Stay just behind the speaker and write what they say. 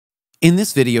In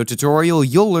this video tutorial,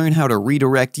 you'll learn how to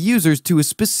redirect users to a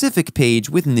specific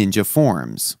page with Ninja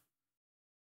Forms.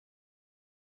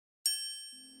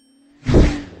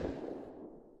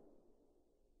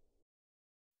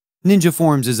 Ninja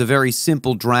Forms is a very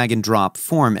simple drag-and-drop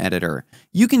form editor.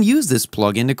 You can use this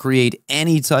plugin to create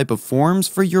any type of forms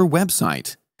for your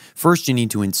website. First, you need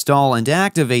to install and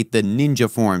activate the Ninja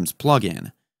Forms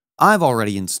plugin. I've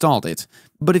already installed it,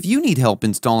 but if you need help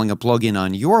installing a plugin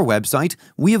on your website,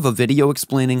 we have a video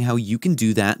explaining how you can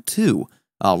do that too.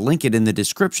 I'll link it in the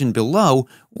description below,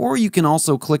 or you can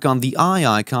also click on the eye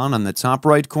icon on the top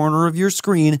right corner of your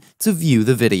screen to view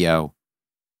the video.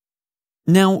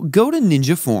 Now go to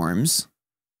Ninja Forms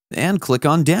and click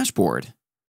on Dashboard.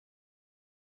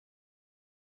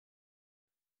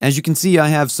 As you can see, I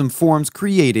have some forms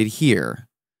created here.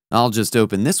 I'll just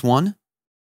open this one.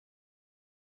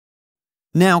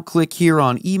 Now click here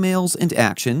on Emails and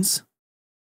Actions.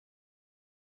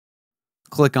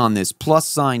 Click on this plus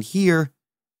sign here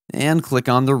and click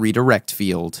on the Redirect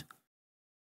field.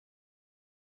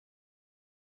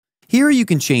 Here you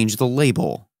can change the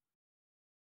label.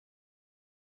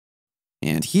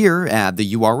 And here, add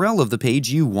the URL of the page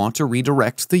you want to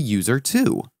redirect the user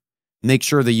to. Make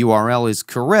sure the URL is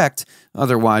correct,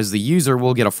 otherwise the user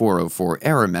will get a 404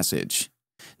 error message.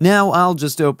 Now I'll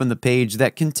just open the page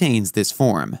that contains this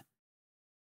form.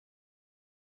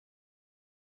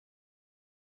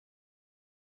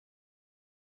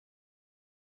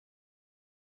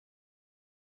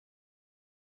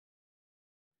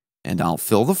 And I'll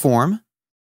fill the form.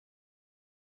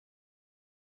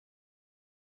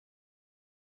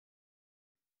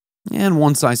 And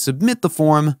once I submit the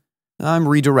form, I'm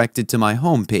redirected to my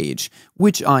home page,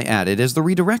 which I added as the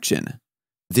redirection.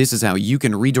 This is how you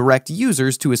can redirect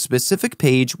users to a specific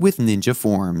page with Ninja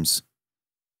Forms.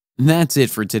 That's it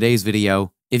for today's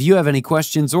video. If you have any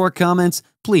questions or comments,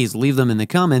 please leave them in the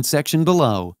comments section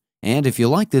below. And if you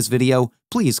like this video,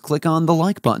 please click on the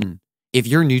like button. If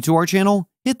you're new to our channel,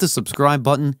 hit the subscribe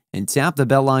button and tap the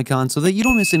bell icon so that you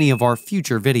don't miss any of our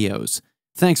future videos.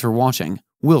 Thanks for watching.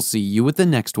 We'll see you at the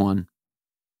next one.